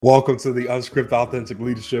Welcome to the Unscripted Authentic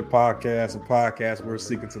Leadership Podcast, a podcast where we're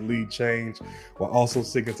seeking to lead change while also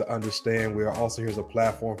seeking to understand. We are also here as a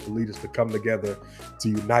platform for leaders to come together to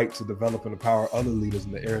unite, to develop and empower other leaders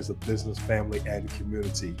in the areas of business, family, and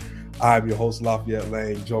community. I'm your host, Lafayette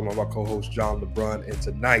Lane, joined by my co-host, John LeBrun. And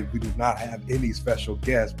tonight, we do not have any special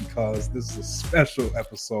guests because this is a special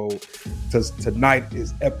episode. Tonight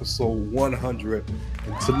is episode 100.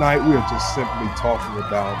 And tonight, we are just simply talking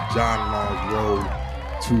about John and I's road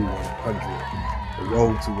to 100, the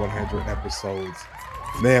road to 100 episodes.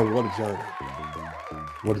 Man, what a journey!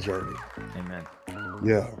 What a journey! Amen.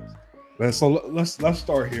 Yeah, man. So let's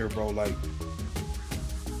start here, bro. Like,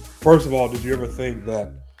 first of all, did you ever think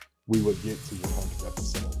that we would get to 100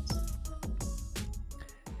 episodes?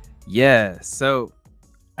 Yeah. So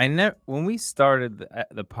when we started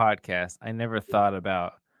the podcast, I never thought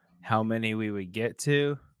about how many we would get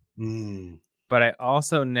to. But I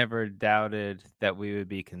also never doubted that we would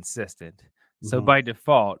be consistent. So by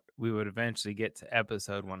default, we would eventually get to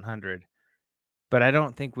episode 100. But I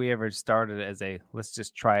don't think we ever started as let's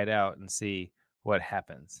just try it out and see what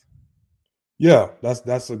happens. Yeah,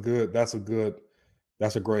 that's a great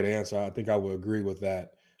answer. I think I would agree with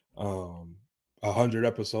that. 100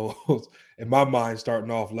 episodes in my mind, starting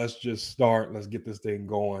off, let's get this thing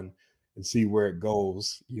going and see where it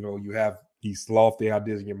goes. You know, you have these lofty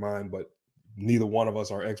ideas in your mind, but neither one of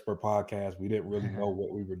us are expert podcasts. We didn't really know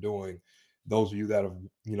what we were doing. Those of you that have,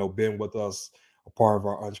 been with us, a part of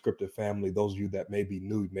our unscripted family, those of you that may be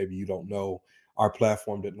new, maybe you don't know, our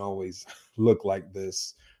platform didn't always look like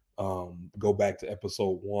this. Go back to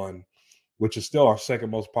episode 1, which is still our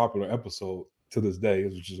second most popular episode to this day,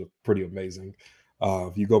 which is pretty amazing.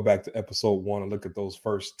 If you go back to episode 1 and look at those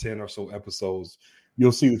first 10 or so episodes,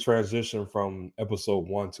 you'll see the transition from episode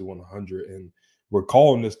 1 to 100. And we're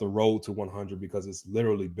calling this the road to 100 because it's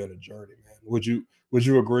literally been a journey, man. Would you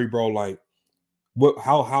agree, bro? Like,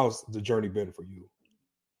 how's the journey been for you?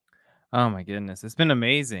 Oh my goodness, it's been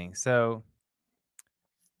amazing. So,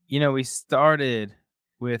 we started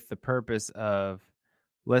with the purpose of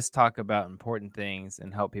let's talk about important things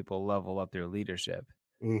and help people level up their leadership.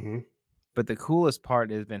 But the coolest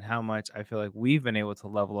part has been how much I feel like we've been able to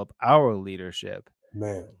level up our leadership,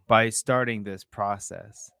 man, by starting this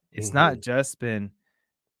process. It's not just been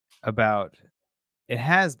about, it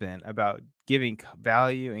has been about giving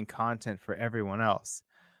value and content for everyone else.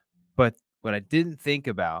 But what I didn't think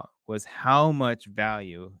about was how much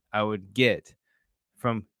value I would get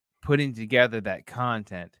from putting together that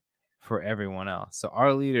content for everyone else. So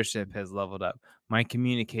our leadership has leveled up. My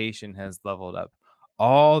communication has leveled up.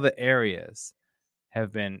 All the areas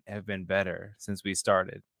have been better since we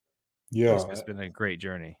started. Yeah, It's been a great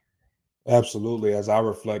journey. Absolutely. As I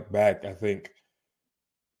reflect back, I think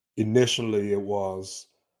initially it was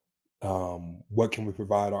what can we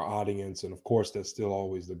provide our audience? And of course, that's still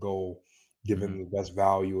always the goal, giving the best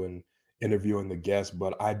value and interviewing the guests.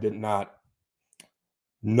 But I did not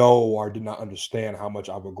know or did not understand how much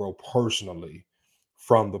I would grow personally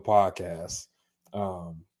from the podcast.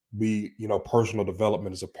 Personal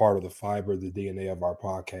development is a part of the fiber, the DNA of our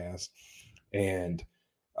podcast. And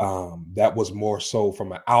that was more so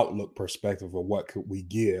from an outlook perspective of what could we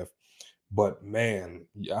give. But man,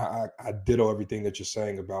 I ditto everything that you're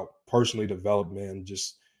saying about personally development,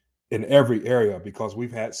 just in every area, because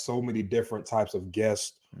we've had so many different types of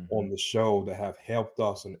guests on the show that have helped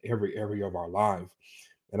us in every area of our life.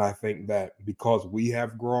 And I think that because we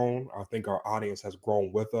have grown, I think our audience has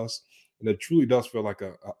grown with us. And it truly does feel like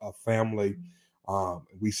a family.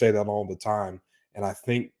 We say that all the time. And I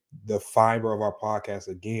think the fiber of our podcast,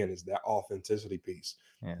 again, is that authenticity piece.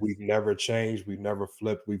 Yeah. We've never changed. We've never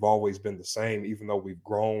flipped. We've always been the same, even though we've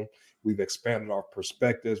grown. We've expanded our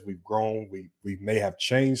perspectives. We've grown. We may have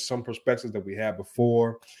changed some perspectives that we had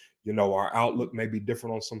before. Our outlook may be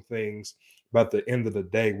different on some things. But at the end of the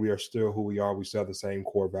day, we are still who we are. We still have the same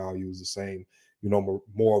core values, the same,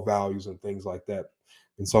 moral values and things like that.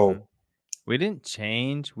 And so we didn't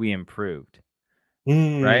change, we improved.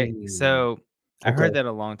 Right? So I heard that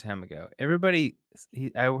a long time ago. I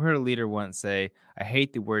heard a leader once say, I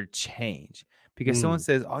hate the word change, because someone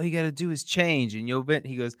says, all you got to do is change and you'll bet.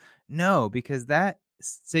 He goes, no, because that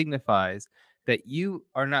signifies that you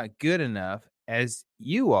are not good enough as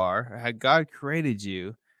you are, how God created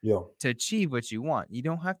you to achieve what you want. You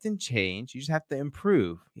don't have to change. You just have to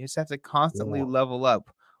improve. You just have to constantly level up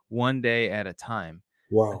one day at a time.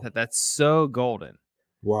 Wow. I thought that's so golden.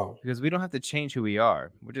 Wow. Because we don't have to change who we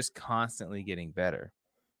are. We're just constantly getting better.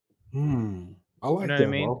 I like that, what I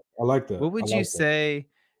mean? bro. I like that. What would you say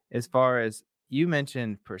as far as you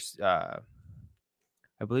mentioned, I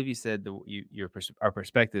believe you said our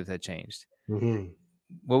perspectives had changed.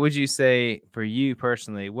 what would you say for you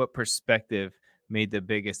personally? What perspective made the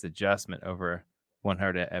biggest adjustment over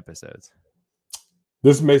 100 episodes?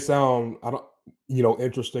 This may sound, I don't,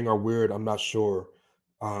 interesting or weird. I'm not sure.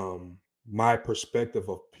 My perspective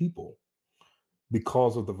of people,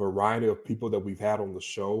 because of the variety of people that we've had on the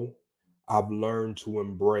show, I've learned to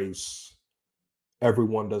embrace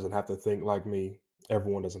everyone doesn't have to think like me.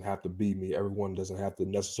 Everyone doesn't have to be me. Everyone doesn't have to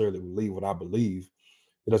necessarily believe what I believe.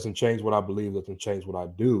 It doesn't change what I believe, doesn't change what I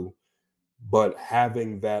do. But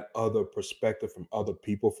having that other perspective from other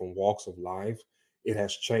people from walks of life, it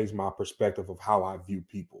has changed my perspective of how I view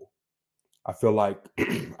people. I feel like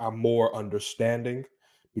I'm more understanding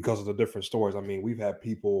because of the different stories. I mean, we've had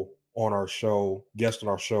people on our show, guests on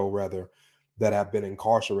our show rather, that have been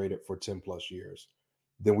incarcerated for 10 plus years.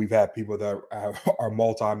 Then we've had people that are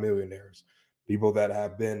multimillionaires, people that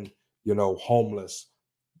have been, homeless,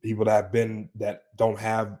 people that don't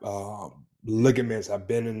have ligaments, have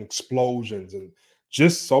been in explosions, and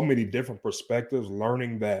just so many different perspectives.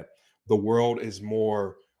 Learning that the world is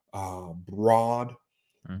more broader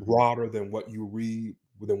than what you read,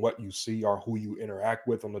 than what you see, or who you interact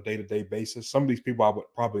with on a day-to-day basis. Some of these people I would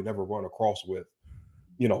probably never run across with,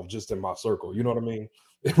 just in my circle. You know what I mean?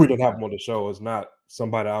 If we didn't have them on the show, it's not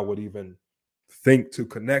somebody I would even think to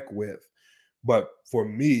connect with. But for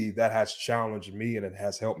me, that has challenged me and it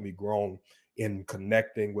has helped me grow in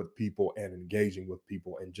connecting with people and engaging with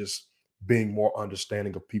people and just being more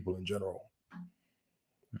understanding of people in general.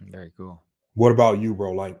 Very cool. What about you,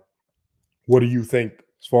 bro? Like, what do you think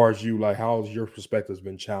as far as you, like, how's your perspectives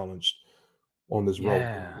been challenged on this road?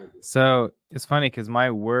 Yeah. So it's funny because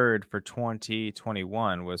my word for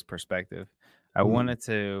 2021 was perspective. I wanted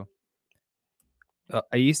to,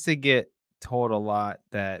 I used to get told a lot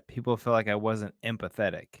that people feel like I wasn't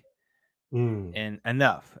empathetic and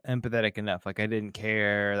empathetic enough. Like I didn't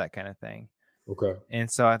care, that kind of thing. Okay. And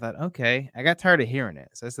so I thought, okay, I got tired of hearing it.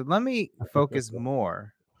 So I said, let me focus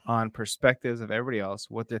more on perspectives of everybody else,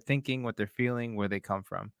 what they're thinking, what they're feeling, where they come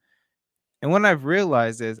from. And what I've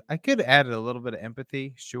realized is I could have added a little bit of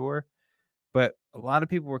empathy, sure, but a lot of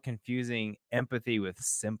people were confusing empathy with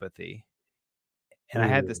sympathy. And I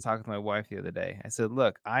had this talk with my wife the other day. I said,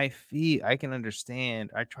 look, I can understand.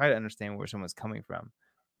 I try to understand where someone's coming from,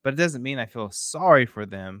 but it doesn't mean I feel sorry for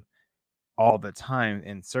them all the time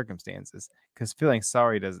in circumstances, because feeling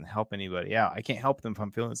sorry doesn't help anybody out. I can't help them if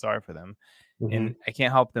I'm feeling sorry for them. And I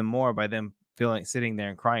can't help them more by them sitting there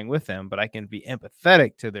and crying with them, but I can be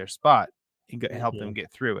empathetic to their spot and help them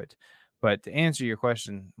get through it. But to answer your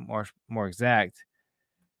question more exact,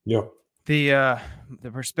 the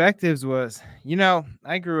perspectives was,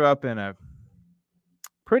 I grew up in a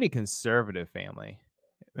pretty conservative family.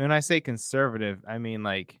 When I say conservative, I mean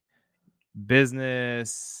like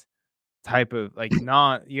business type of like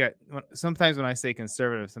sometimes when I say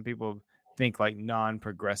conservative, some people think like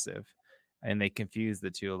non-progressive and they confuse the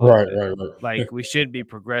two a little bit. Right. Like we should be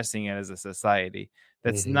progressing as a society.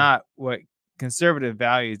 That's not what conservative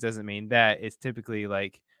values doesn't mean. That it's typically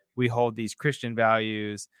like we hold these Christian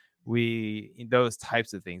values, those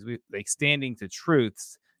types of things. We like standing to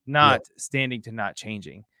truths, not standing to not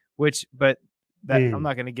changing. But I'm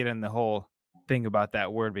not going to get in the whole thing about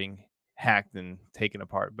that word being hacked and taken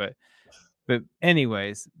apart. But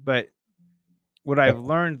what I've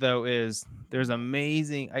learned though is there's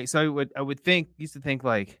amazing. I used to think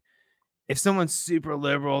like if someone's super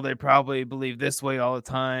liberal, they probably believe this way all the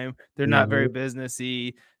time. They're not very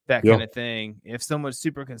businessy, that kind of thing. If someone's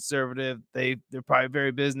super conservative, they're probably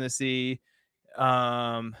very businessy,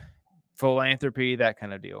 philanthropy, that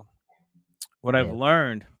kind of deal. What I've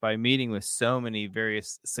learned by meeting with so many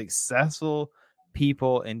various successful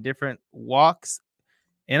people in different walks,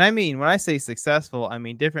 and I mean, when I say successful, I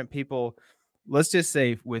mean different people, let's just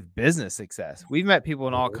say with business success. We've met people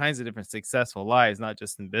in all kinds of different successful lives, not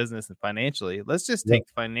just in business and financially. Let's just take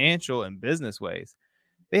financial and business ways.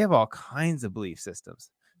 They have all kinds of belief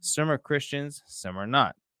systems. Some are Christians, some are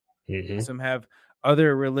not. Some have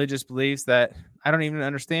other religious beliefs that I don't even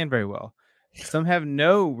understand very well. Some have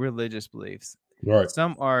no religious beliefs. Right.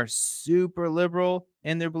 Some are super liberal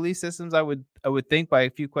in their belief systems. I would think by a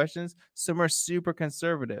few questions. Some are super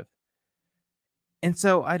conservative. And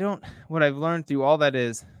so what I've learned through all that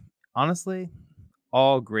is, honestly,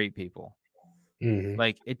 all great people.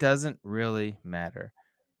 Like it doesn't really matter,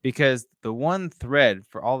 because the one thread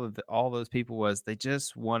for all those people was they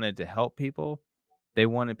just wanted to help people. They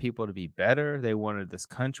wanted people to be better. They wanted this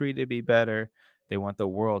country to be better. They want the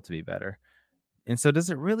world to be better. And so does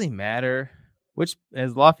it really matter which,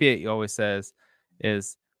 as Lafayette always says,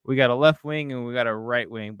 is we got a left wing and we got a right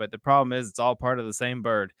wing, but the problem is it's all part of the same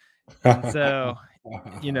bird. And so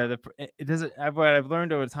it doesn't. What I've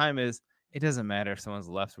learned over time is it doesn't matter if someone's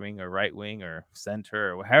left wing or right wing or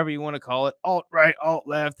center or however you want to call it, alt right, alt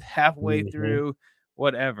left, halfway through,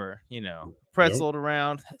 whatever, pretzeled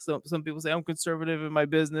around. Some people say I'm conservative in my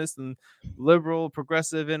business and liberal,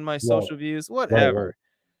 progressive in my social views, whatever.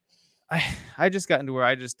 I just gotten to where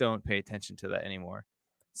I just don't pay attention to that anymore.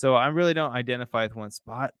 So I really don't identify with one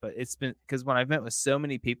spot, but it's been because when I've met with so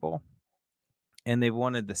many people and they've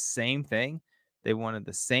wanted the same thing, they wanted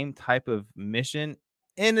the same type of mission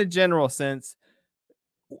in a general sense.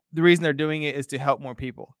 The reason they're doing it is to help more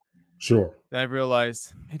people. Sure. Then I've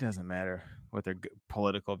realized it doesn't matter what their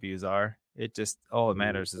political views are. It just, all it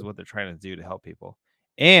matters is what they're trying to do to help people.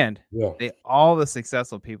 And all the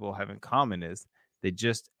successful people have in common is they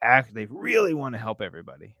really want to help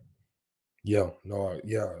everybody. No,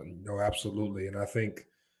 absolutely. And I think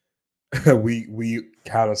we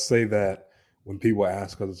kind of say that when people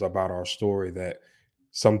ask us about our story, that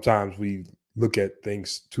sometimes we look at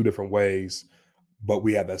things two different ways, but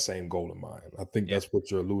we have that same goal in mind. I think that's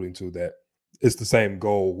what you're alluding to, that it's the same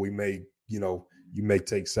goal. We may, you may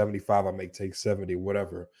take 75, I may take 70,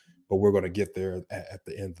 whatever, but we're going to get there at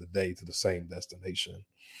the end of the day to the same destination.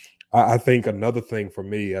 I think another thing for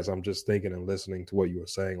me, as I'm just thinking and listening to what you were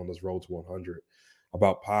saying on this road to 100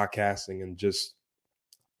 about podcasting and just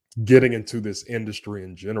getting into this industry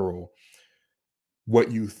in general, what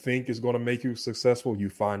you think is going to make you successful, you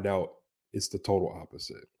find out it's the total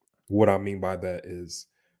opposite. What I mean by that is,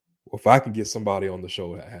 if I can get somebody on the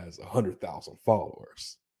show that has 100,000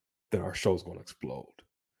 followers, then our show's going to explode.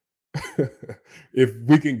 If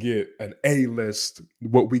we can get an A-list,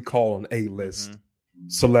 what we call an A-list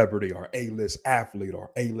celebrity or A-list athlete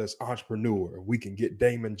or A-list entrepreneur, we can get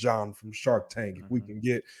Damon John from Shark Tank, if we can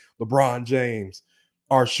get LeBron James,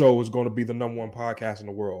 our show is going to be the #1 podcast in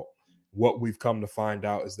the world. What we've come to find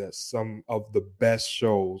out is that some of the best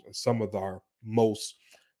shows and some of our most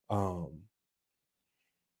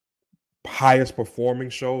highest performing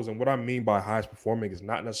shows, and what I mean by highest performing is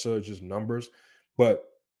not necessarily just numbers, but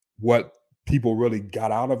what people really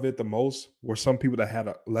got out of it the most were some people that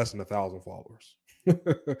had less than 1,000 followers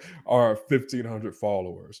or 1,500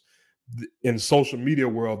 followers. In social media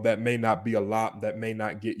world, that may not be a lot, that may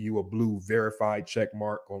not get you a blue verified check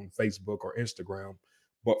mark on Facebook or Instagram.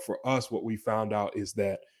 But for us, what we found out is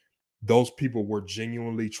that those people were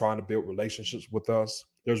genuinely trying to build relationships with us.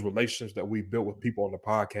 There's relationships that we built with people on the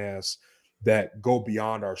podcast that go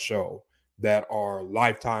beyond our show, that are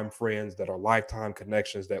lifetime friends, that are lifetime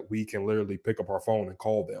connections, that we can literally pick up our phone and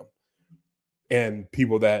call them. And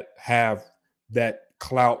people that have that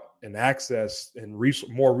clout and access and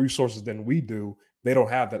more resources than we do, they don't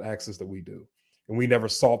have that access that we do. And we never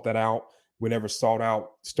sought that out. We never sought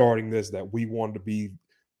out starting this, that we wanted to be,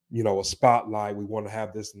 a spotlight. We want to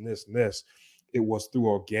have this and this and this. It was through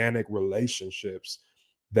organic relationships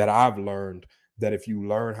that I've learned that if you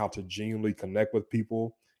learn how to genuinely connect with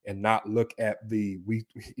people and not look at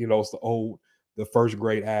it's the first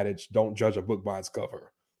grade adage, don't judge a book by its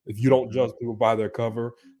cover. If you don't judge people by their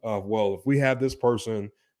cover, if we have this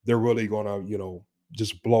person, they're really going to,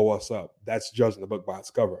 just blow us up. That's judging the book by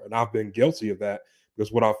its cover. And I've been guilty of that,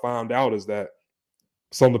 because what I found out is that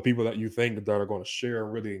some of the people that you think that are going to share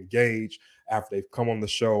and really engage after they've come on the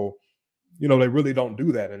show, they really don't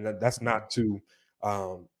do that. And that's not to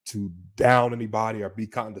down anybody or be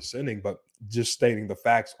condescending, but just stating the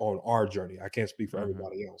facts on our journey. I can't speak for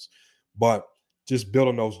everybody else, but just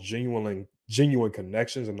building those genuine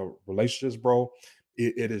connections and the relationships, bro,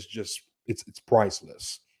 it is just, it's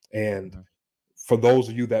priceless. And for those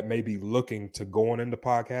of you that may be looking to going into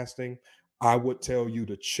podcasting, I would tell you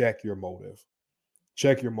to check your motive.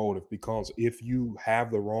 Check your motive, because if you have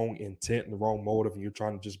the wrong intent and the wrong motive and you're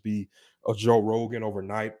trying to just be a Joe Rogan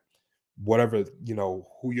overnight, whatever,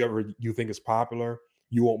 whoever you think is popular,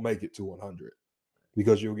 you won't make it to 100,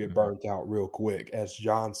 because you'll get burnt out real quick. As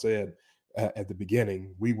John said at the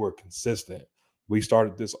beginning, we were consistent. We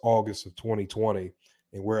started this August of 2020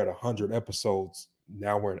 and we're at 100 episodes.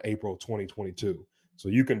 Now we're in April 2022. So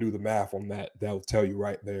you can do the math on that. That'll tell you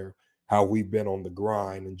right there how we've been on the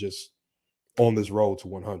grind and just on this road to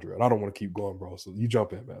 100. I don't want to keep going, bro. So you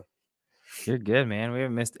jump in, man. You're good, man. We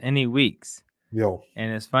haven't missed any weeks. Yo.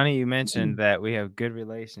 And it's funny you mentioned that we have good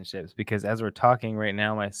relationships, because as we're talking right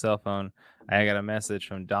now, my cell phone, I got a message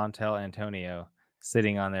from Dontel Antonio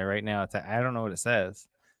sitting on there right now. I don't know what it says,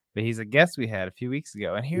 but he's a guest we had a few weeks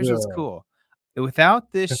ago. And here's what's cool.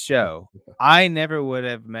 Without this show, I never would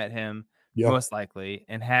have met him, most likely,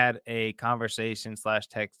 and had a conversation /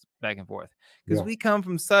 text back and forth, because we come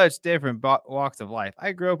from such different walks of life.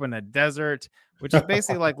 I grew up in a desert, which is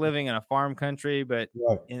basically like living in a farm country, but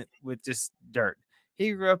with just dirt.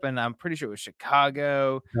 He grew up in, I'm pretty sure it was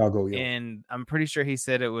Chicago. Chicago, yeah. And I'm pretty sure he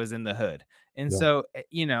said it was in the hood. And Yeah. so,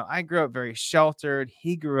 I grew up very sheltered.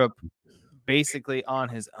 He grew up basically on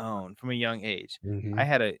his own from a young age. I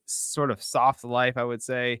had a sort of soft life, I would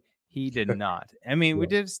say. He did not. I mean,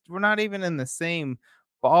 Yeah. we're not even in the same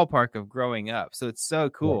ballpark of growing up. So it's so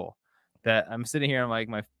Right. cool that I'm sitting here and like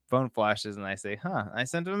my phone flashes and I say, I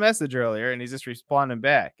sent him a message earlier and he's just responding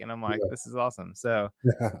back. And I'm like, this is awesome. So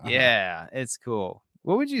yeah, it's cool.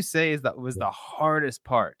 What would you say was the hardest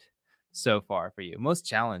part so far for you? Most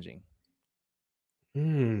challenging?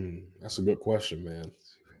 That's a good question, man.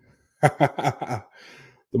 The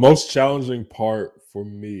most challenging part for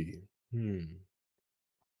me,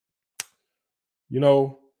 you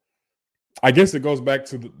know, I guess it goes back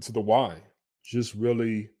to the why. Just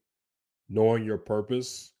really knowing your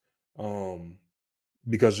purpose. Um,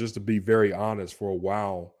 because just to be very honest, for a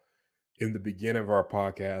while in the beginning of our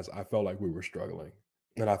podcast, I felt like we were struggling.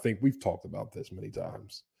 And I think we've talked about this many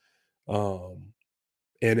times. Um,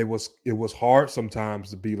 and it was hard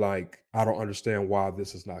sometimes to be like, I don't understand why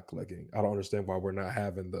this is not clicking. I don't understand why we're not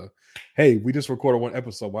having the, hey, we just recorded one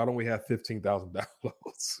episode, why don't we have 15,000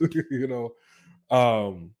 downloads?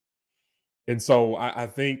 Um and so I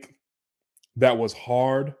think that was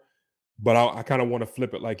hard, but I kind of want to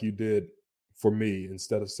flip it like you did for me.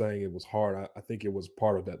 Instead of saying it was hard, I think it was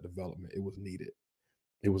part of that development. It was needed.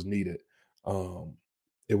 It was needed. um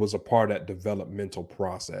it was a part of that developmental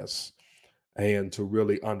process, and to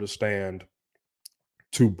really understand,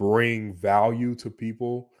 to bring value to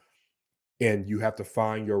people, and you have to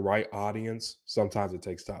find your right audience. Sometimes it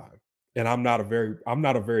takes time, and I'm not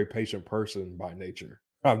a very patient person by nature.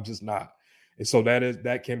 I'm just not. And so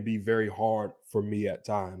that can be very hard for me at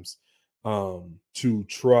times, to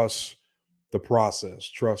trust the process.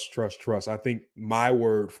 Trust. I think my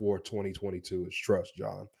word for 2022 is trust,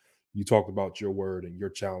 John. You talked about your word and your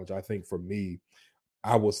challenge. I think for me,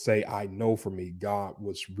 I will say, I know for me, God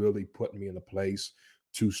was really putting me in a place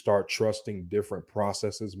to start trusting different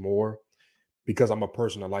processes more, because I'm a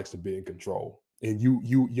person that likes to be in control. And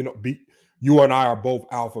you and I are both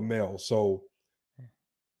alpha males, so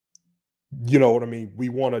you know what I mean. We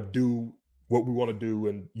want to do what we want to do,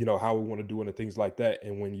 and how we want to do it, and things like that.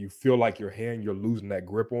 And when you feel like you're losing that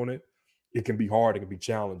grip on it, it can be hard. It can be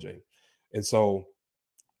challenging. And so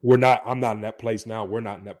I'm not in that place now. We're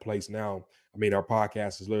not in that place now. I mean, our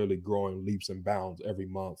podcast is literally growing leaps and bounds every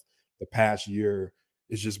month. The past year,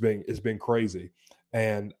 it's been crazy.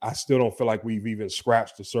 And I still don't feel like we've even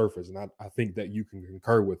scratched the surface. And I think that you can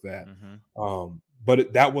concur with that.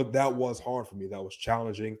 But that was hard for me. That was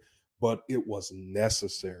challenging, but it was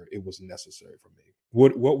necessary. It was necessary for me.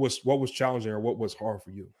 What was challenging, or what was hard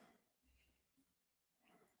for you?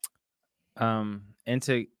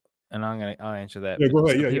 Into and I'll answer that, Yeah, but go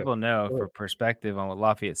ahead. so Yeah, yeah. people know Go for ahead. perspective on what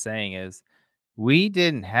Lafayette's saying is we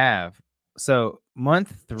didn't have so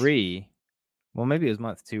month 3, well, maybe it was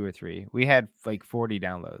month 2 or 3, we had like 40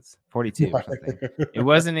 downloads, 42 or something. It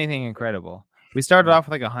wasn't anything incredible. We started off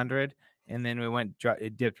with like 100, and then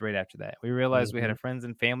it dipped right after that. We realized we had a Mhm. friends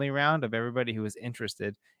and family round of everybody who was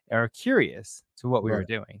interested or curious to what we were Right.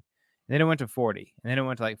 doing. And then it went to 40, and then it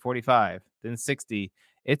went to like 45, then 60.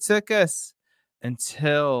 It took us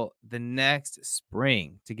until the next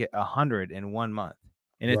spring to get 100 in 1 month.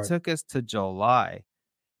 And it Right. took us to July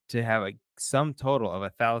to have a sum total of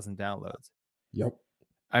 1,000 downloads. Yep.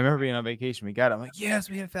 I remember being on vacation. We got it. I'm like, yes,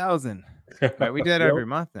 we hit 1,000. Right. We do that Yep. every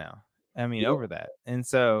month now. I mean, Yep. over that. And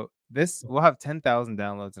so we'll have 10,000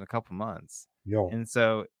 downloads in a couple months. Yo. And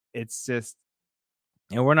so it's just,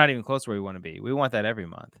 we're not even close where we want to be. We want that every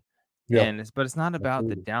month. Yeah. But it's not about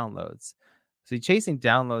the Absolutely. downloads. So chasing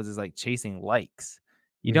downloads is like chasing likes.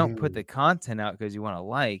 You don't put Mhm. the content out because you want to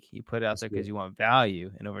like. You put it out That's there good. because you want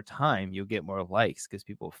value. And over time, you'll get more likes because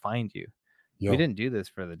people find you. We Yo. didn't do this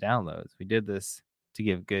for the downloads. We did this to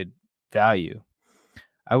give good value.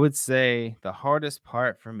 I would say the hardest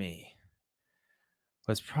part for me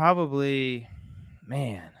was probably,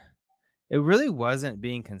 man, it really wasn't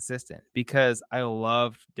being consistent because I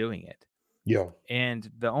loved doing it. Yo. And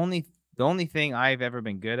the only thing I've ever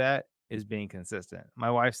been good at is being consistent. My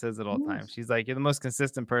wife says it all the time. Yes. She's like, "You're the most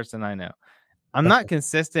consistent person I know." I'm not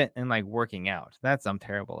consistent in like working out. I'm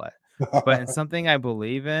terrible at. But in something I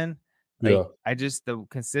believe in, like Yeah. the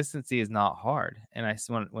consistency is not hard. And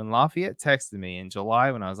when Lafayette texted me in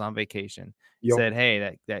July when I was on vacation, Yo. said,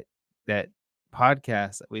 "Hey, that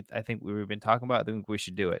podcast that I think we've been talking about, I think we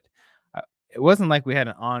should do it." It wasn't like we had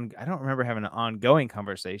I don't remember having an ongoing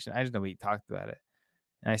conversation. I just know we talked about it.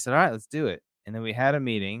 And I said, "All right, let's do it." And then we had a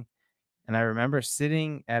meeting, and I remember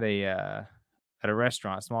sitting at a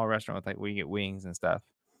restaurant, a small restaurant with like we get wings and stuff.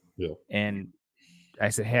 Yeah. And I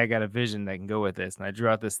said, hey, I got a vision that can go with this. And I drew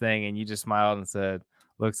out this thing and you just smiled and said,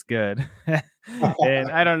 looks good.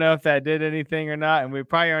 And I don't know if that did anything or not. And we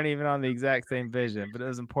probably aren't even on the exact same vision, but it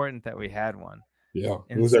was important that we had one. Yeah.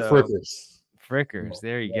 It And was at so Frickers.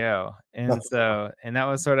 there you go. And so, and that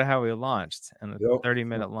was sort of how we launched in the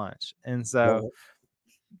 30-minute lunch. And so,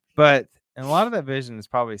 but, and a lot of that vision is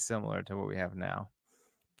probably similar to what we have now.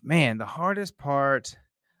 Man, the hardest part,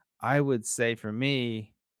 I would say for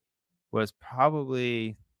me, was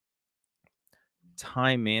probably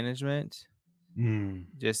time management,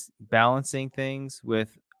 just balancing things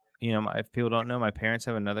with, if people don't know, my parents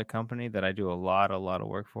have another company that I do a lot of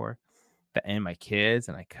work for, and my kids,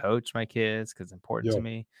 and I coach my kids because it's important to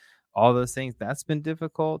me. All those things, that's been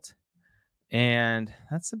difficult. And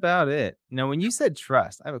that's about it. Now, when you said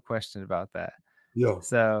trust, I have a question about that. Yeah.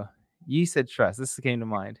 So you said trust. This came to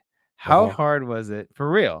mind. How hard was it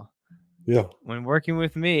for real? Yeah. When working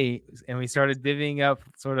with me and we started divvying up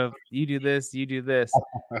sort of, you do this, you do this.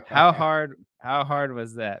 How hard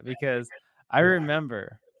was that? Because I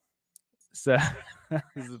remember, so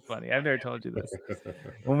this is funny. I've never told you this.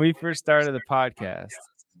 When we first started the podcast,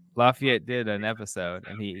 Lafayette did an episode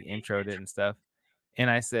and he introed it and stuff. And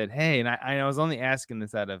I said, hey, and I was only asking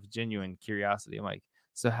this out of genuine curiosity. I'm like,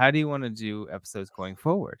 so how do you want to do episodes going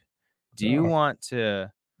forward? Do you want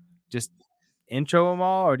to just intro them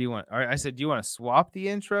all, or I said, do you want to swap the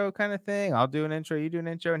intro kind of thing? I'll do an intro, you do an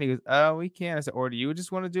intro. And he goes, oh, we can. I said, or do you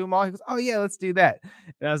just want to do them all? He goes, oh yeah, let's do that.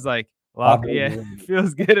 And I was like, Lafayette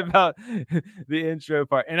feels good about the intro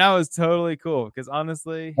part. And I was totally cool because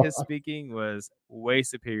honestly, his speaking was way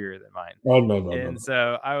superior than mine. No.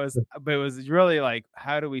 So but it was really like,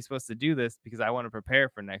 how are we supposed to do this? Because I want to prepare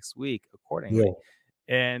for next week accordingly. Yeah.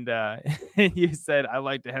 And you said, I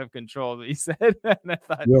like to have control, that you said. And I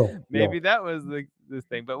thought maybe that was this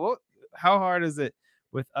thing. But how hard is it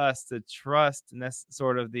with us to trust and that's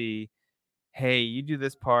sort of hey, you do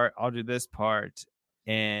this part, I'll do this part,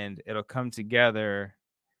 and it'll come together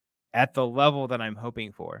at the level that I'm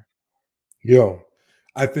hoping for? Yeah.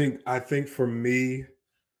 I think for me,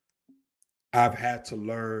 I've had to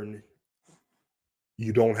learn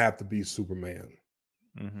you don't have to be Superman.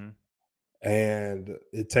 Mm-hmm. And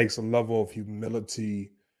it takes a level of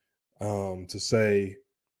humility to say,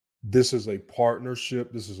 this is a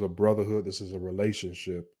partnership, this is a brotherhood, this is a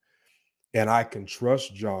relationship. And I can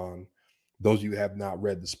trust John. Those of you who have not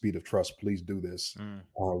read The Speed of Trust, please do this.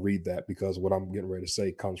 Read that, because what I'm getting ready to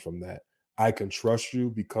say comes from that. I can trust you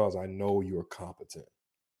because I know you're competent.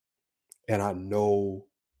 And I know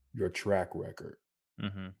your track record.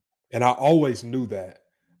 Mm-hmm. And I always knew that.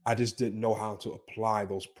 I just didn't know how to apply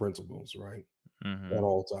those principles, right? Mm-hmm. At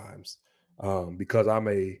all times. Because I'm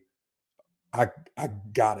I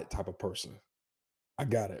got it type of person. I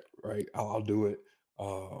got it, right? I'll do it.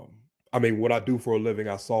 I mean, what I do for a living,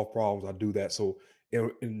 I solve problems. I do that. So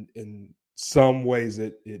in some ways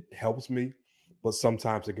it helps me, but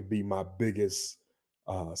sometimes it can be my biggest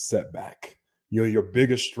setback. Your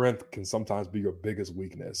biggest strength can sometimes be your biggest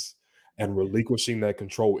weakness. And relinquishing that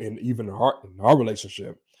control, and even in our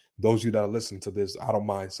relationship, those of you that are listening to this, I don't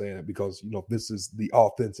mind saying it, because this is the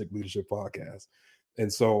Authentic Leadership Podcast.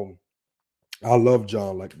 And so I love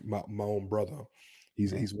John like my own brother.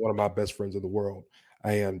 He's one of my best friends in the world,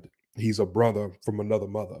 and he's a brother from another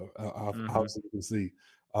mother. Obviously, you can see,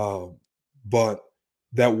 but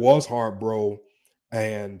that was hard, bro.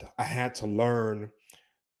 And I had to learn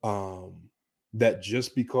that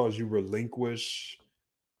just because you relinquish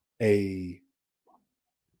a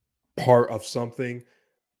part of something,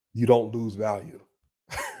 you don't lose value.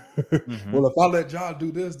 Well, if I let John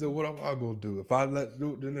do this, then what am I going to do? If I let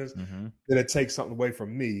do this, then it takes something away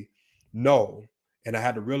from me. No. And I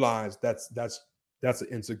had to realize that's an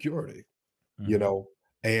insecurity,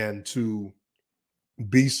 and to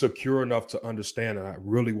be secure enough to understand. And I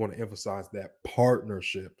really want to emphasize that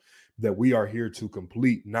partnership, that we are here to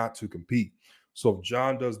complete, not to compete. So if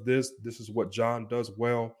John does this is what John does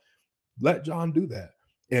well. Let John do that.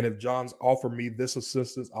 And if John's offered me this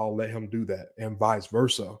assistance, I'll let him do that, and vice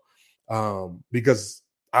versa. Because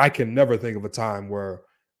I can never think of a time where,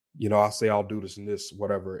 I say I'll do this and this,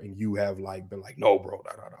 whatever, and you have been like, no, bro,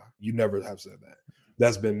 nah. You never have said that.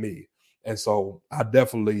 That's been me. And so I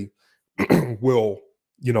definitely will,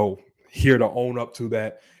 here to own up to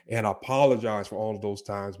that and apologize for all of those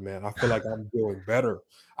times, man. I feel like I'm doing better.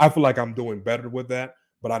 I feel like I'm doing better with that,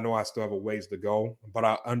 but I know I still have a ways to go. But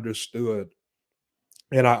I understood,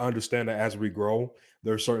 and I understand that as we grow,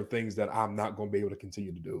 there are certain things that I'm not going to be able to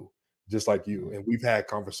continue to do, just like you. And we've had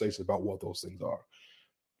conversations about what those things are.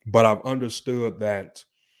 But I've understood that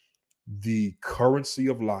the currency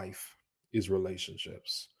of life is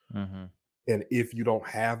relationships. And if you don't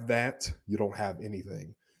have that, you don't have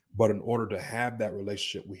anything. But in order to have that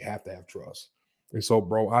relationship, we have to have trust. And so,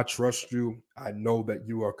 bro, I trust you. I know that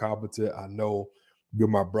you are competent. I know you're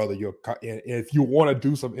my brother. And if you want to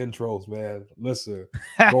do some intros, man, listen,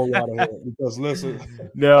 go right ahead. Because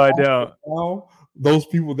listen, No, I don't. now, those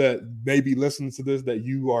people that may be listening to this, that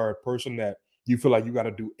you are a person that you feel like you got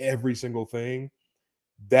to do every single thing,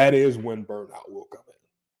 that is when burnout will come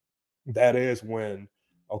in. That is when,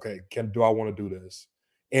 okay, do I want to do this?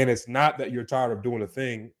 And it's not that you're tired of doing a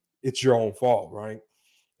thing, it's your own fault, right?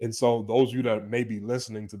 And so those of you that may be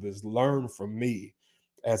listening to this, learn from me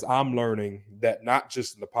as I'm learning that not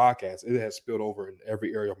just in the podcast, it has spilled over in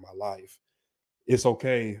every area of my life. It's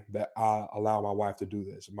okay that I allow my wife to do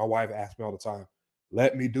this. My wife asks me all the time,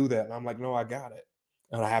 let me do that. And I'm like, no, I got it.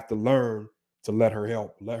 And I have to learn to let her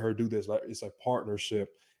help, let her do this. It's a partnership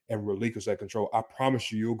and relinquish that control. I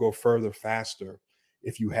promise you, you'll go further faster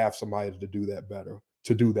if you have somebody to do that better,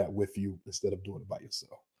 to do that with you instead of doing it by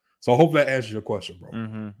yourself. So I hope that answers your question, bro.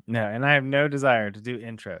 Mm-hmm. No, and I have no desire to do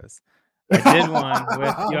intros. I did one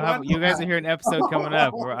with you guys will hear an episode coming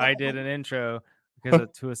up where I did an intro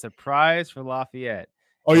to a surprise for Lafayette.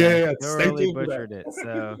 Oh yeah. Thoroughly butchered it.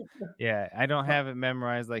 So yeah, I don't have it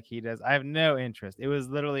memorized like he does. I have no interest. It was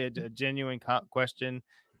literally a genuine question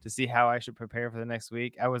to see how I should prepare for the next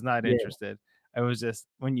week. I was not interested. I was just,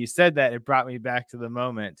 when you said that, it brought me back to the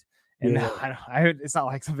moment. And now it's not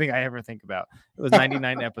like something I ever think about. It was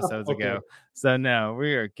 99 episodes ago. So no,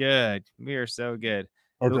 we are good. We are so good.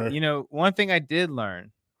 Okay. But, one thing I did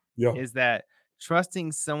learn is that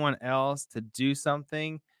trusting someone else to do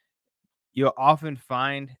something, you'll often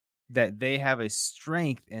find that they have a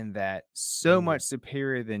strength in that so much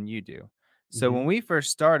superior than you do. So when we first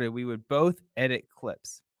started, we would both edit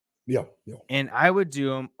clips. Yeah. And I would do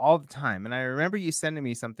them all the time. And I remember you sending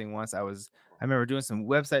me something once. I remember doing some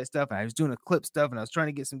website stuff, and I was doing a clip stuff, and I was trying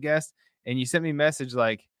to get some guests. And you sent me a message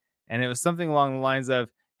and it was something along the lines of,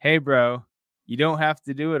 "Hey, bro, you don't have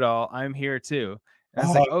to do it all. I'm here too." And I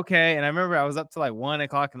was like, okay. And I remember I was up to 1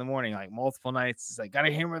 o'clock in the morning, multiple nights. It's like,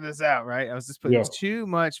 gotta hammer this out, right? I was just putting too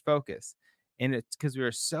much focus. And it's because we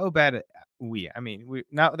were so bad at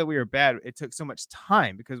not that we were bad, it took so much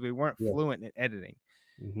time because we weren't fluent in editing.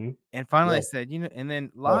 Mm-hmm. And finally I said, and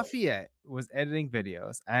then Lafayette was editing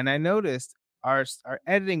videos, and I noticed our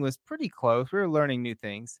editing was pretty close. We were learning new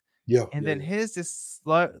things. And then his just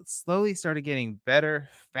slowly started getting better,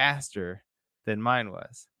 faster than mine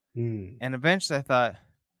was. And eventually I thought,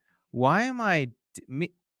 why am I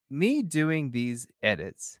me doing these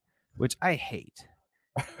edits, which I hate,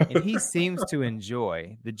 and he seems to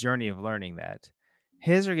enjoy the journey of learning that.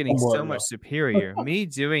 His are getting so much superior. Me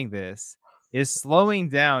doing this is slowing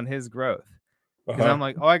down his growth. Because I'm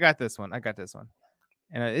like, oh, I got this one.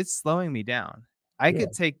 And it's slowing me down. I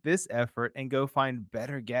could take this effort and go find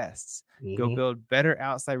better guests, go build better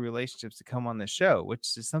outside relationships to come on the show,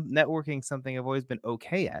 which is networking, something I've always been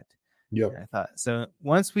okay at. And I thought, so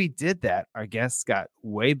once we did that, our guests got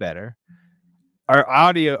way better.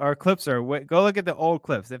 Our clips are go look at the old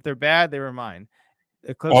clips. If they're bad, they were mine.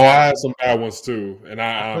 The clips I had some bad ones too, and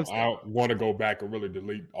I want to go back and really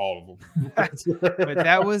delete all of them. But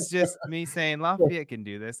that was just me saying Lafayette can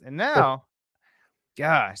do this, and now,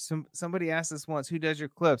 gosh, somebody asked us once, who does your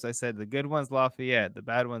clips? I said the good one's Lafayette, the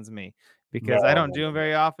bad one's me, because I don't do them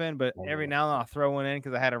very often, but every now and then I'll throw one in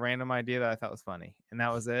because I had a random idea that I thought was funny, and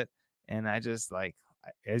that was it. And I just,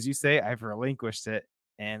 as you say, I've relinquished it,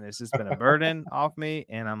 and it's just been a burden off me.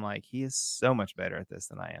 And I'm like, he is so much better at this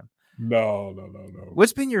than I am. No.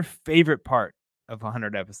 What's been your favorite part of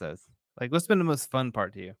 100 episodes? What's been the most fun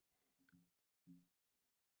part to you?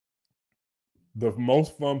 The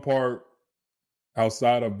most fun part,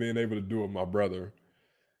 outside of being able to do it with my brother,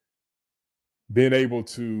 being able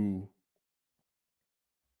to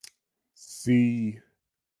see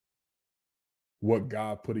what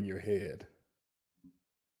God put in your head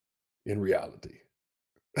in reality.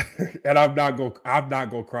 And I'm not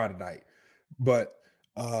gonna cry tonight, but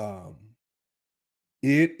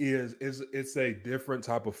it's a different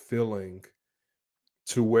type of feeling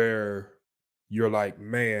to where you're like,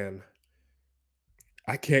 man,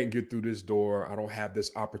 I can't get through this door. I don't have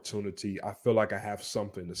this opportunity. I feel like I have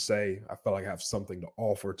something to say. I feel like I have something to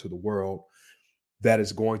offer to the world that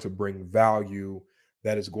is going to bring value,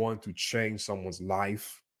 that is going to change someone's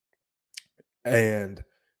life. And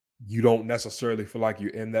you don't necessarily feel like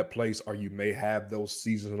you're in that place, or you may have those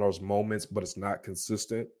seasons and those moments, but it's not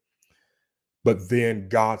consistent. But then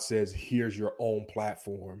God says, here's your own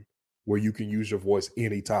platform where you can use your voice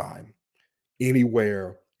anytime,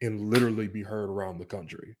 anywhere, and literally be heard around the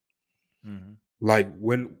country. Like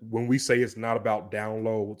when we say it's not about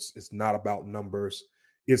downloads, it's not about numbers,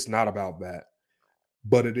 it's not about that.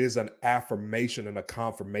 But it is an affirmation and a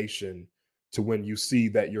confirmation to when you see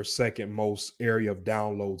that your second most area of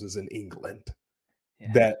downloads is in England.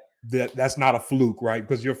 Yeah. That's not a fluke, right?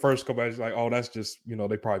 Because your first couple is like, oh, that's just,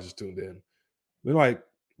 they probably just tuned in. We're like,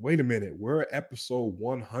 wait a minute, we're at episode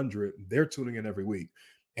 100. They're tuning in every week.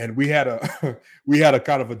 And we had a we had a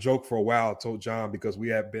kind of a joke for a while, told John, because we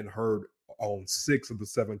have been heard on 6 of the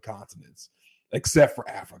 7 continents, except for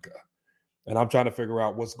Africa. And I'm trying to figure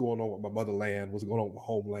out what's going on with my motherland, what's going on with my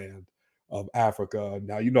homeland of Africa.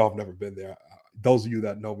 Now, I've never been there. Those of you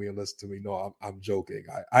that know me and listen to me know I'm joking.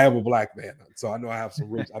 I am a black man, so I know I have some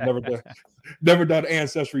roots. I've never done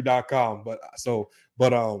ancestry.com,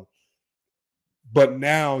 but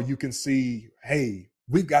now you can see, hey,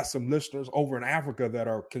 we've got some listeners over in Africa that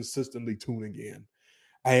are consistently tuning in,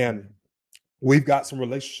 and we've got some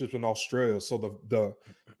relationships in Australia. So the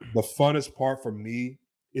funnest part for me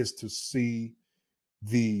is to see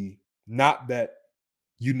not that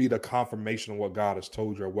you need a confirmation of what God has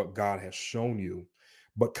told you or what God has shown you,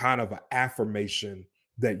 but kind of an affirmation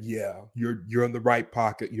that, yeah, you're in the right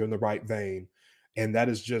pocket, you're in the right vein. And that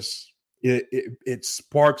is just, it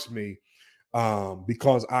sparks me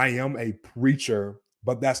because I am a preacher,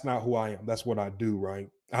 but that's not who I am. That's what I do, right?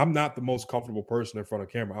 I'm not the most comfortable person in front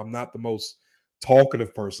of camera. I'm not the most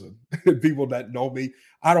talkative person. People that know me,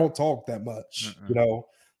 I don't talk that much,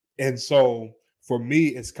 And so for me,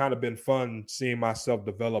 it's kind of been fun seeing myself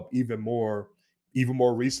develop even more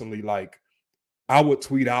recently. Like I would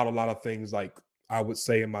tweet out a lot of things like I would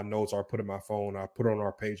say in my notes or put in my phone, I put it on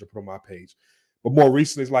our page or put on my page. But more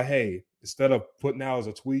recently, it's like, hey, instead of putting out as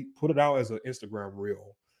a tweet, put it out as an Instagram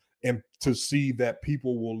reel. And to see that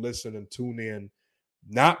people will listen and tune in,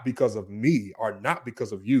 not because of me or not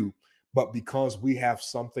because of you, but because we have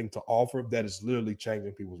something to offer that is literally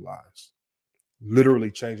changing people's lives. Literally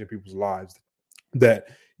changing people's lives. That,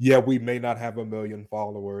 yeah, we may not have 1 million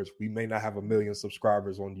followers. We may not have 1 million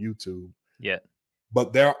subscribers on YouTube. Yeah.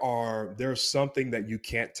 But there's something that you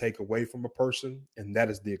can't take away from a person, and that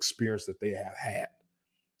is the experience that they have had.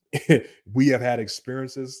 We have had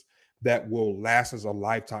experiences that will last us a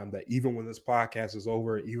lifetime, that even when this podcast is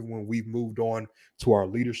over, even when we've moved on to our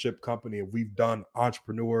leadership company and we've done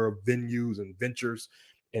entrepreneur venues and ventures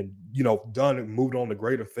and, done and moved on to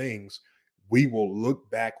greater things, we will look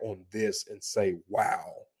back on this and say,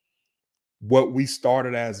 wow, what we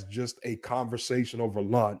started as just a conversation over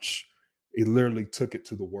lunch, it literally took it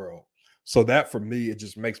to the world. So that for me, it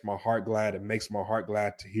just makes my heart glad. It makes my heart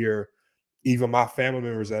glad to hear even my family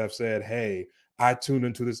members that have said, hey, I tuned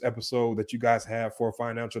into this episode that you guys have for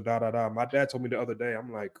financial . My dad told me the other day,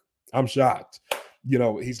 I'm like, I'm shocked.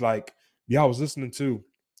 He's like, yeah, I was listening to,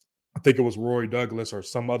 I think it was Roy Douglas or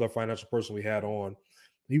some other financial person we had on.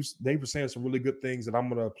 They were saying some really good things that I'm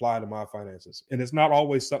going to apply to my finances. And it's not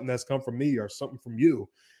always something that's come from me or something from you.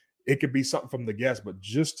 It could be something from the guest, but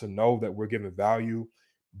just to know that we're giving value,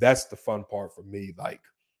 that's the fun part for me. Like,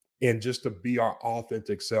 and just to be our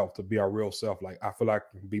authentic self, to be our real self. Like, I feel like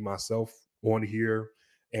I can be myself on here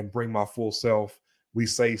and bring my full self. We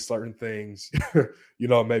say certain things,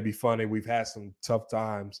 it may be funny. We've had some tough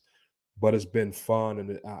times, but it's been fun.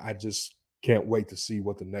 And I just can't wait to see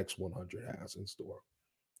what the next 100 has in store.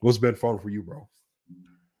 What's been fun for you, bro?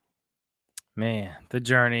 Man, the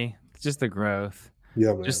journey, just the growth.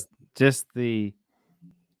 Yeah, man. Just the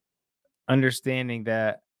understanding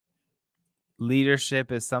that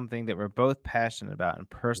leadership is something that we're both passionate about in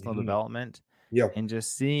personal development. Yeah. And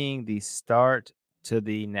just seeing the start to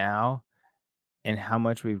the now and how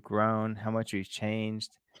much we've grown, how much we've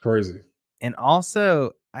changed. It's crazy. And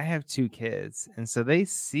also, I have 2 kids, and so they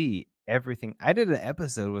see everything. I did an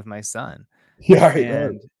episode with my son. Yeah,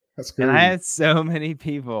 that's crazy. And I had so many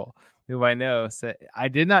people who I know said, I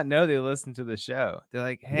did not know they listened to the show. They're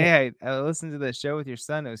like, hey, I listened to the show with your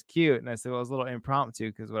son. It was cute. And I said, well, it was a little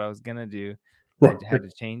impromptu because what I was going to do, I had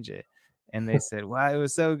to change it. And they said, wow, it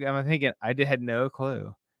was so good. I'm thinking, I had no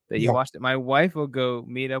clue that you watched it. My wife will go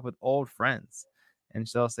meet up with old friends and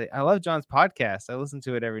she'll say, I love John's podcast. I listen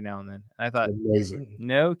to it every now and then. And I thought, amazing.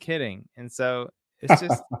 No kidding. And so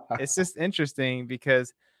it's just interesting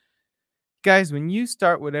because, guys, when you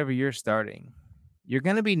start whatever you're starting, you're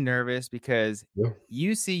going to be nervous because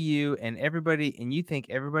you see you and everybody, and you think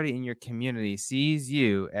everybody in your community sees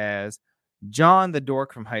you as John, the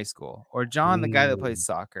dork from high school, or John, the guy that plays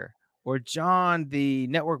soccer, or John, the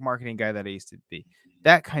network marketing guy that I used to be,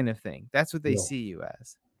 that kind of thing. That's what they see you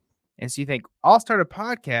as. And so you think, I'll start a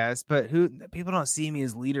podcast, but people don't see me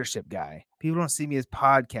as leadership guy. People don't see me as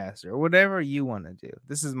podcaster or whatever you want to do.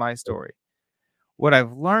 This is my story. what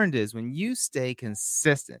I've learned is when you stay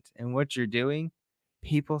consistent in what you're doing,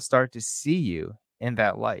 people start to see you in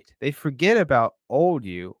that light. They forget about old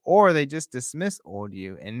you, or they just dismiss old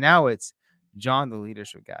you. And now it's John, the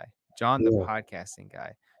leadership guy, John, the Yeah. podcasting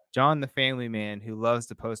guy, John, the family man who loves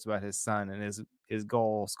to post about his son and his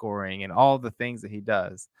goal scoring and all the things that he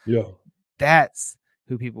does. Yeah. That's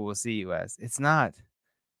who people will see you as. It's not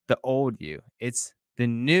the old you. It's the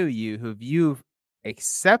new you who you've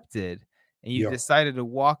accepted and you've Yeah. decided to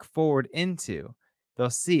walk forward into. They'll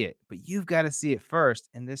see it, but you've got to see it first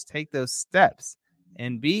and just take those steps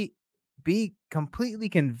and be completely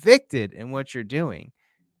convicted in what you're doing.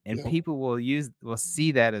 And Yeah. people will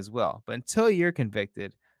see that as well. But until you're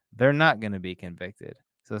convicted, they're not going to be convicted.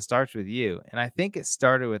 So it starts with you. And I think it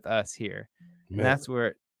started with us here. And Man.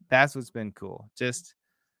 that's what's been cool. Just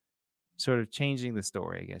sort of changing the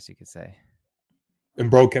story, I guess you could say. And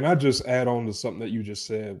bro, can I just add on to something that you just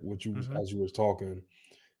said, as you were talking,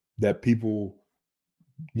 that people,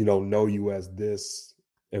 know you as this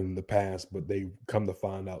in the past, but they come to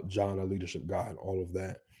find out John, a leadership guy, and all of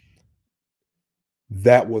that.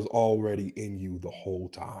 That was already in you the whole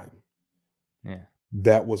time. Yeah.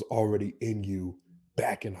 That was already in you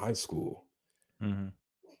back in high school. Mm-hmm.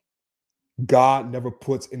 God never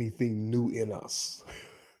puts anything new in us.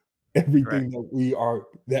 Everything that we are,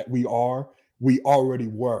 we already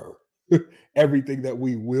were. Everything that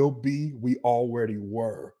we will be, we already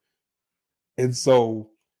were. And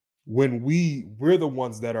so when we're the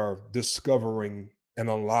ones that are discovering and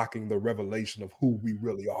unlocking the revelation of who we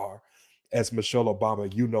really are, as Michelle Obama,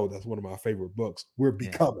 that's one of my favorite books. We're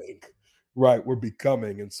becoming, right? We're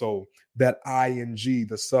becoming. And so that ing,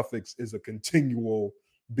 the suffix, is a continual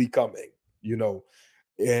becoming,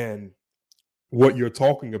 and what you're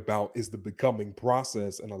talking about is the becoming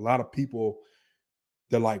process. And a lot of people,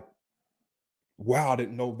 they're like, wow, I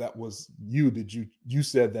didn't know that was you. You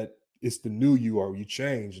said that it's the new you, or you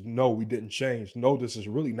changed. No, we didn't change. No, this is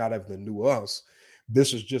really not even the new us.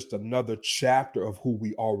 This is just another chapter of who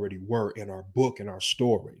we already were in our book, in our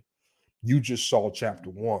story. You just saw chapter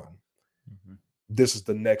 1. Mm-hmm. This is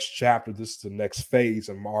the next chapter. This is the next phase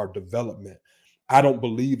of our development. I don't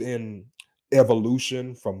believe in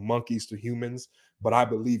evolution from monkeys to humans, but I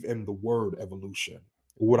believe in the word evolution.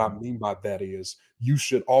 What I mean by that is you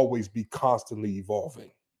should always be constantly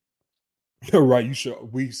evolving. Right?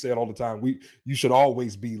 We say it all the time. You should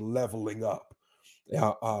always be leveling up.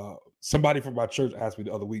 Somebody from my church asked me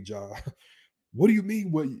the other week, John, what do you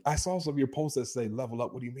mean? I saw some of your posts that say level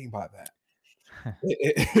up. What do you mean by that?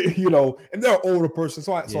 And they're an older person,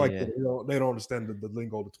 so I get it. They don't understand the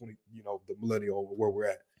lingo, the 20, the millennial, where we're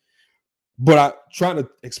at. But I try to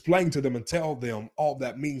explain to them and tell them all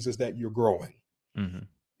that means is that you're growing. Mm-hmm.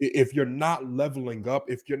 If you're not leveling up,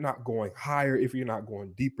 if you're not going higher, if you're not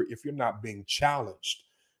going deeper, if you're not being challenged,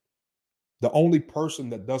 the only person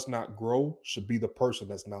that does not grow should be the person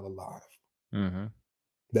that's not alive. Mm-hmm.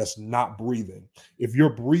 That's not breathing. If you're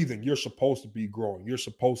breathing, you're supposed to be growing. You're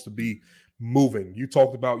supposed to be moving. You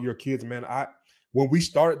talked about your kids, man. When we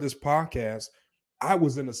started this podcast, I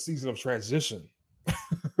was in a season of transition.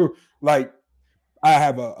 Like, I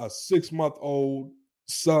have a 6-month-old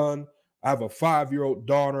son. I have a 5-year-old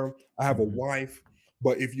daughter. I have a wife.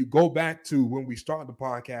 But if you go back to when we started the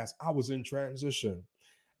podcast, I was in transition.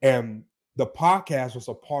 And the podcast was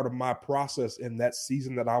a part of my process in that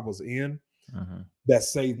season that I was in that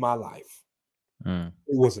saved my life. It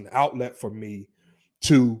was an outlet for me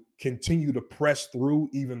to continue to press through,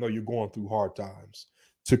 even though you're going through hard times,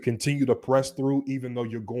 to continue to press through, even though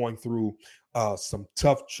you're going through some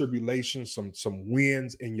tough tribulations, some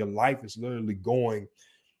wins in your life. Is literally going,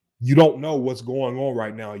 you don't know what's going on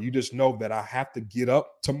right now. You just know that I have to get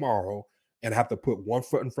up tomorrow and have to put one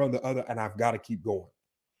foot in front of the other, and I've got to keep going.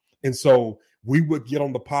 And so we would get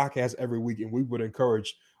on the podcast every week and we would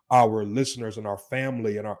encourage our listeners and our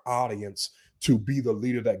family and our audience to be the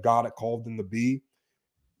leader that God had called them to be.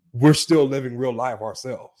 We're still living real life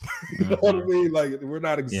ourselves. You know what I mean? Like, we're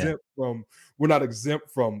not exempt from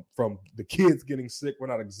the kids getting sick. We're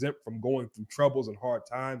not exempt from going through troubles and hard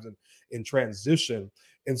times and in transition.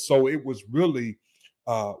 And so it was really,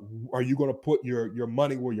 are you going to put your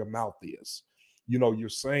money where your mouth is? You're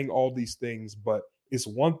saying all these things, but it's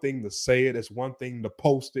one thing to say it. It's one thing to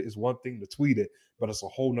post it. It's one thing to tweet it, but it's a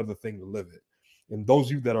whole nother thing to live it. And those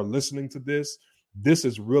of you that are listening to this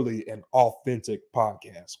is really an authentic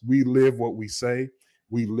podcast. We live what we say.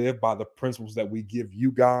 We live by the principles that we give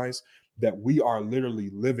you guys, that we are literally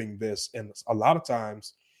living this. And a lot of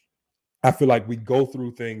times I feel like we go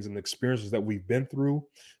through things and experiences that we've been through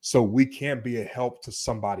so we can be a help to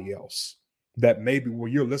somebody else. that maybe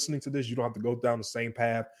when you're listening to this, you don't have to go down the same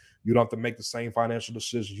path. You don't have to make the same financial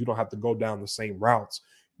decisions. You don't have to go down the same routes.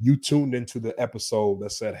 You tuned into the episode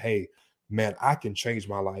that said, hey, man, I can change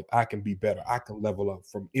my life. I can be better. I can level up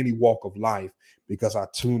from any walk of life because I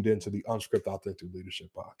tuned into the Unscripted Authentic Leadership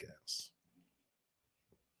Podcast.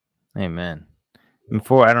 Amen.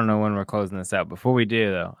 Before, I don't know when we're closing this out. Before we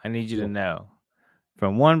do, though, I need you to know,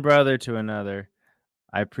 from one brother to another,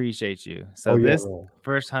 I appreciate you. So this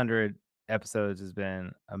first 100 episodes has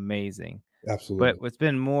been amazing. Absolutely. But what's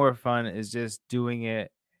been more fun is just doing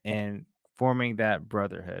it and forming that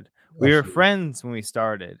brotherhood. We were friends when we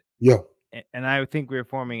started. Yeah. And I think we were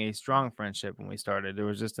forming a strong friendship when we started. There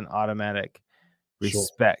was just an automatic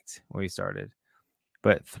respect when we started.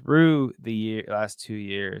 But through the last 2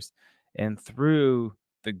 years and through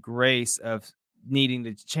the grace of needing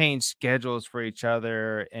to change schedules for each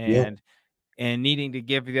other and needing to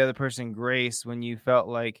give the other person grace when you felt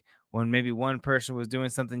like when maybe one person was doing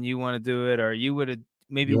something you want to do it, or you would have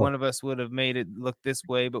maybe one of us would have made it look this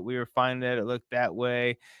way, but we were finding that it looked that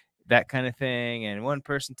way, that kind of thing. And one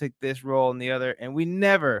person took this role and the other, and we've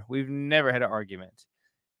never had an argument,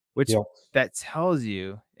 which that tells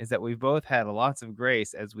you is that we've both had lots of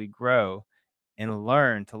grace as we grow and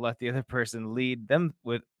learn to let the other person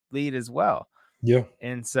lead as well. Yeah.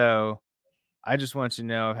 And so I just want you to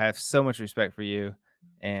know I have so much respect for you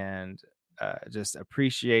and just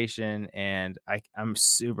appreciation. And I'm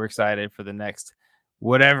super excited for the next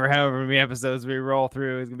however many episodes we roll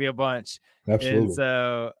through. It's going to be a bunch. Absolutely. And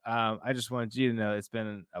so I just want you to know it's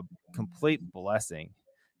been a complete blessing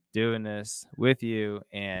doing this with you.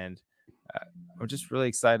 And I'm just really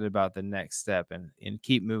excited about the next step and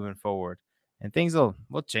keep moving forward. And things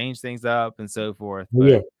we'll change things up and so forth.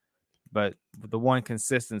 But the one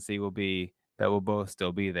consistency will be that we'll both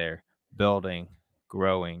still be there, building,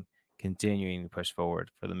 growing, continuing to push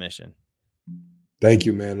forward for the mission. Thank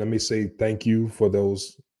you, man. Let me say thank you for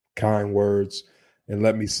those kind words. And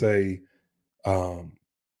let me say,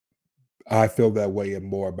 I feel that way and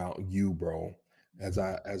more about you, bro.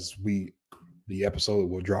 The episode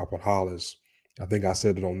will drop on Hollis. I think I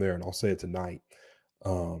said it on there and I'll say it tonight.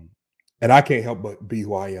 And I can't help but be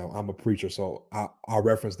who I am. I'm a preacher, so I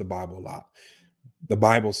reference the Bible a lot. The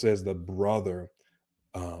Bible says the brother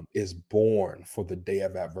is born for the day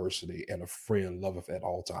of adversity, and a friend loveth at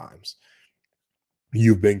all times.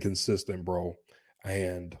 You've been consistent, bro.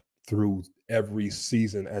 And through every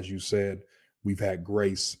season, as you said, we've had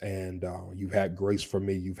grace, and you've had grace for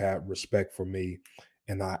me. You've had respect for me.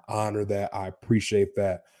 And I honor that. I appreciate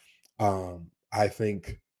that. I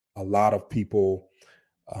think a lot of people,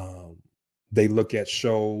 they look at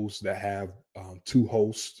shows that have two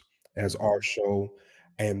hosts as our show,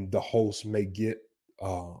 and the host may get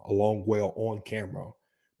along well on camera,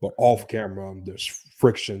 but off camera, there's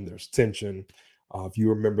friction, there's tension. If you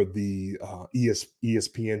remember the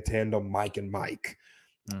ESPN tandem, Mike and Mike,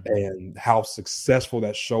 and how successful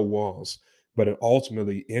that show was, but it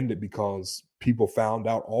ultimately ended because people found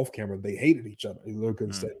out off camera they hated each other. They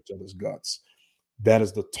couldn't stand each other's guts. That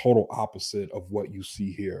is the total opposite of what you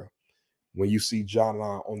see here. When you see John and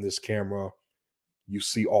I on this camera, you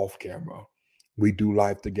see off camera. We do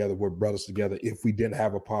life together. We're brothers together. If we didn't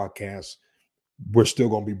have a podcast, we're still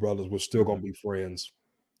going to be brothers. We're still going to be friends.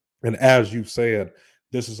 And as you said,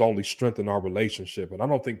 this has only strengthened our relationship. And I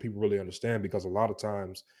don't think people really understand, because a lot of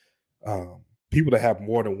times people that have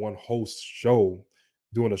more than one host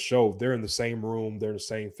doing a show, they're in the same room, they're in the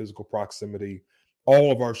same physical proximity.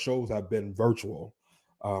 All of our shows have been virtual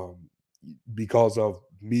because of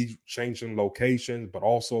me changing locations, but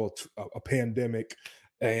also a pandemic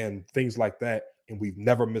and things like that. And we've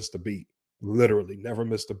never missed a beat, literally never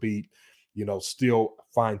missed a beat. Still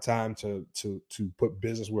find time to put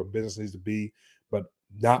business where business needs to be, but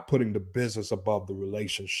not putting the business above the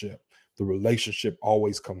relationship. The relationship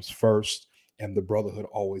always comes first, and the brotherhood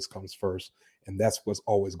always comes first. And that's what's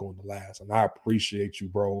always going to last. And I appreciate you,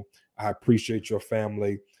 bro. I appreciate your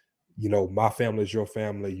family. My family is your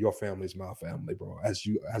family. Your family is my family, bro.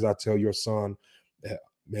 As I tell your son,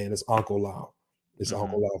 man, it's Uncle Lau. It's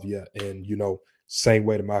Uncle Lau, yeah. And, same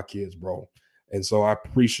way to my kids, bro. And so I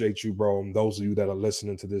appreciate you, bro. And those of you that are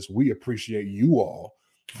listening to this, we appreciate you all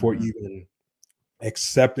for even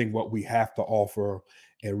accepting what we have to offer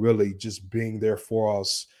and really just being there for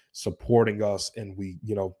us, supporting us. And we,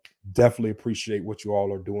 definitely appreciate what you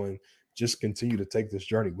all are doing. Just continue to take this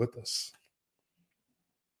journey with us.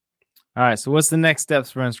 All right. So what's the next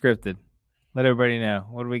steps for Unscripted? Let everybody know.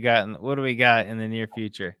 What do we got in the near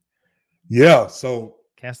future? Yeah. So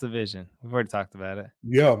cast the vision. We've already talked about it.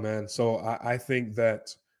 Yeah, man. So I think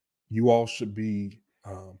that you all should be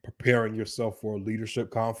preparing yourself for a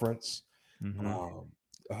leadership conference.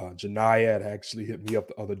 Janaya had actually hit me up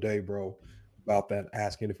the other day, bro, about that,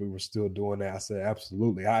 asking if we were still doing that. I said,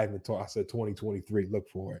 absolutely. I said 2023, look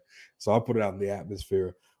for it. So I put it out in the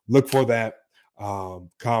atmosphere. Look for that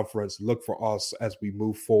conference. Look for us as we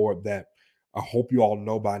move forward. That I hope you all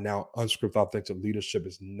know by now, Unscripted Authentic Leadership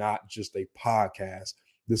is not just a podcast.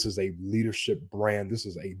 This is a leadership brand. This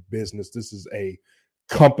is a business. This is a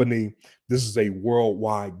company. This is a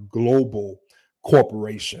worldwide, global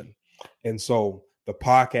corporation. And so the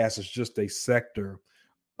podcast is just a sector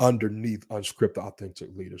underneath Unscripted Authentic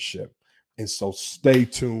Leadership. And so stay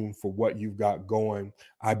tuned for what you've got going.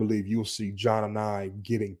 I believe you'll see John and I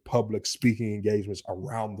getting public speaking engagements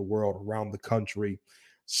around the world, around the country.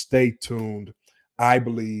 Stay tuned. I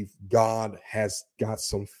believe God has got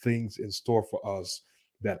some things in store for us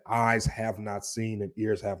that eyes have not seen and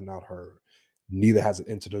ears have not heard. Neither has it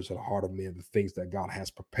entered into the heart of men the things that God has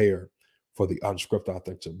prepared for the Unscripted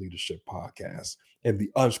Authentic Leadership podcast and the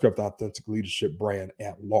Unscripted Authentic Leadership brand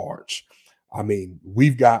at large. I mean,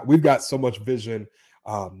 we've got so much vision,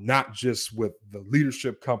 not just with the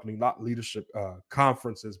leadership company, not leadership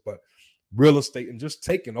conferences, but real estate and just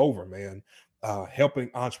taking over, man,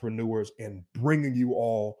 helping entrepreneurs and bringing you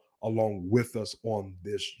all along with us on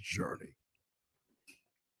this journey.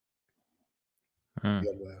 Yeah,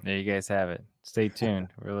 there you guys have it. Stay tuned.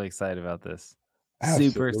 We're really excited about this. Absolutely.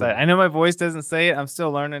 Super excited. I know my voice doesn't say it. I'm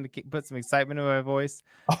still learning to put some excitement in my voice.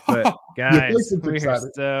 But guys,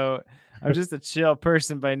 I'm just a chill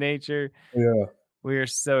person by nature. Yeah. We are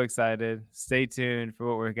so excited. Stay tuned for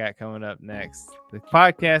what we've got coming up next. The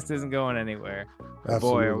podcast isn't going anywhere.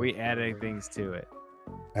 Boy, are we adding things to it.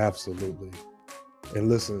 Absolutely. And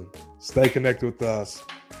listen, stay connected with us.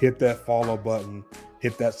 Hit that follow button.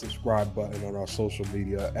 Hit that subscribe button on our social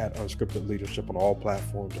media at Unscripted Leadership on all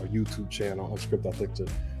platforms, our YouTube channel, Unscripted Authentic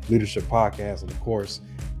Leadership Podcast. And of course,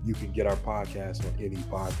 you can get our podcast on any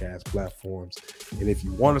podcast platforms. And if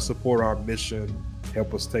you want to support our mission,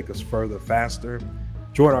 help us take us further, faster,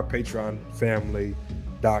 join our Patreon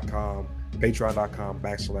family.com,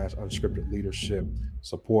 patreon.com/Unscripted Leadership.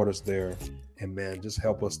 Support us there. And man, just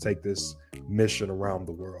help us take this mission around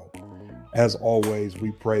the world. As always, we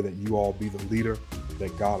pray that you all be the leader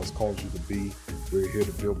that God has called you to be. We're here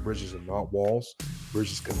to build bridges and not walls.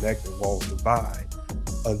 Bridges connect and walls divide.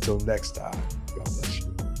 Until next time, God bless.